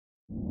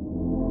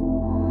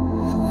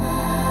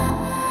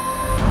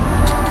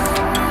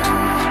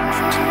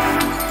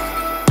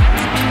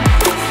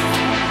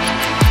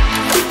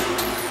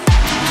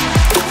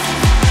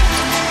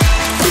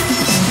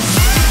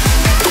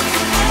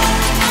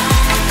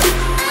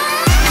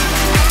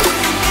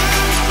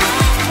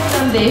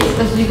done this,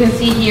 as you can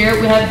see here,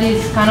 we have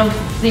this kind of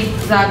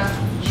zigzag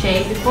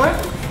shape before,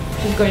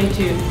 which is going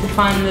to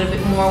define a little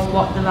bit more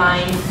what the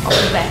line of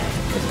the back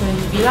is going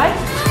to be like.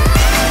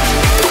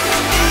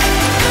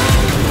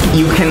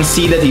 You can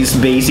see that it's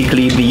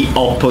basically the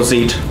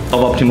opposite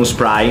of Optimus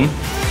Prime.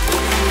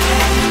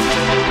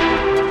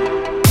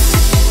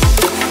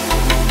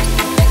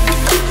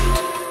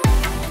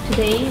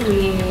 Today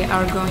we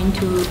are going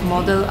to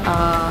model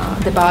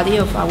the body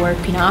of our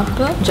pin-up,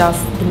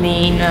 just the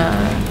main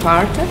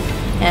part,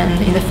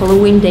 and in the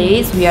following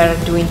days we are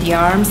doing the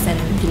arms and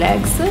the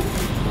legs,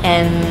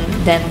 and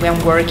then we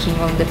are working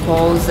on the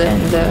pose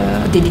and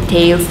the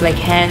details like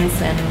hands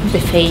and the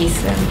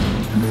face.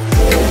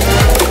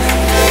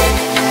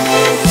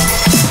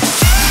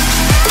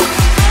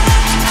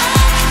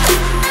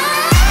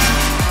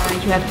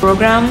 You have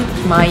program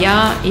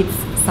Maya, it's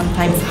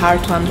sometimes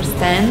hard to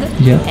understand,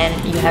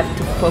 and you have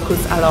to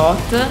focus a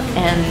lot,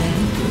 and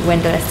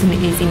when the lesson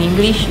is in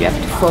English you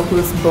have to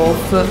focus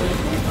both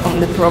on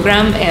the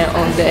program and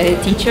on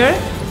the teacher,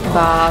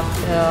 but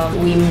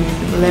we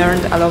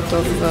learned a lot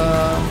of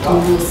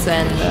tools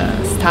and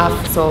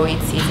stuff, so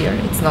it's easier,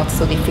 it's not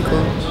so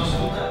difficult.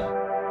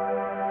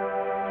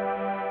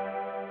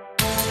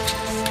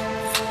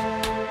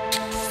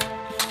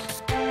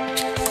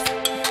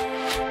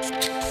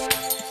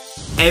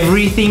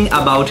 Everything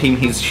about him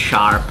is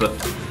sharp.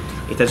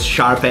 It has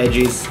sharp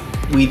edges.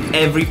 With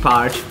every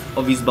part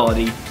of his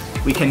body,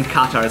 we can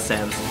cut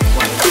ourselves.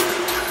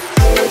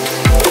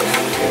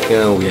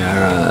 We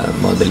are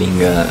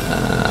modeling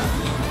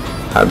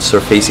hard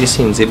surfaces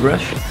in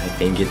ZBrush. I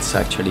think it's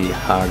actually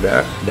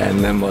harder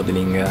than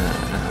modeling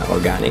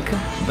organic,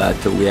 but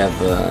we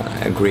have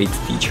a great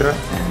teacher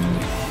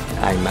and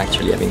I'm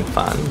actually having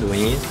fun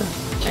doing it.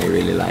 I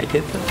really like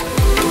it.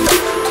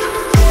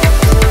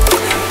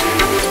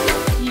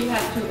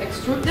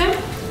 Extrude them,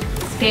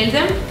 scale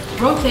them,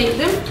 rotate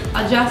them,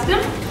 adjust them,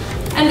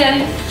 and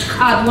then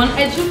add one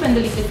edge loop and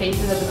delete the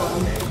faces at the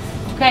bottom.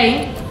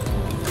 Okay?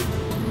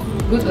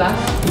 Good luck.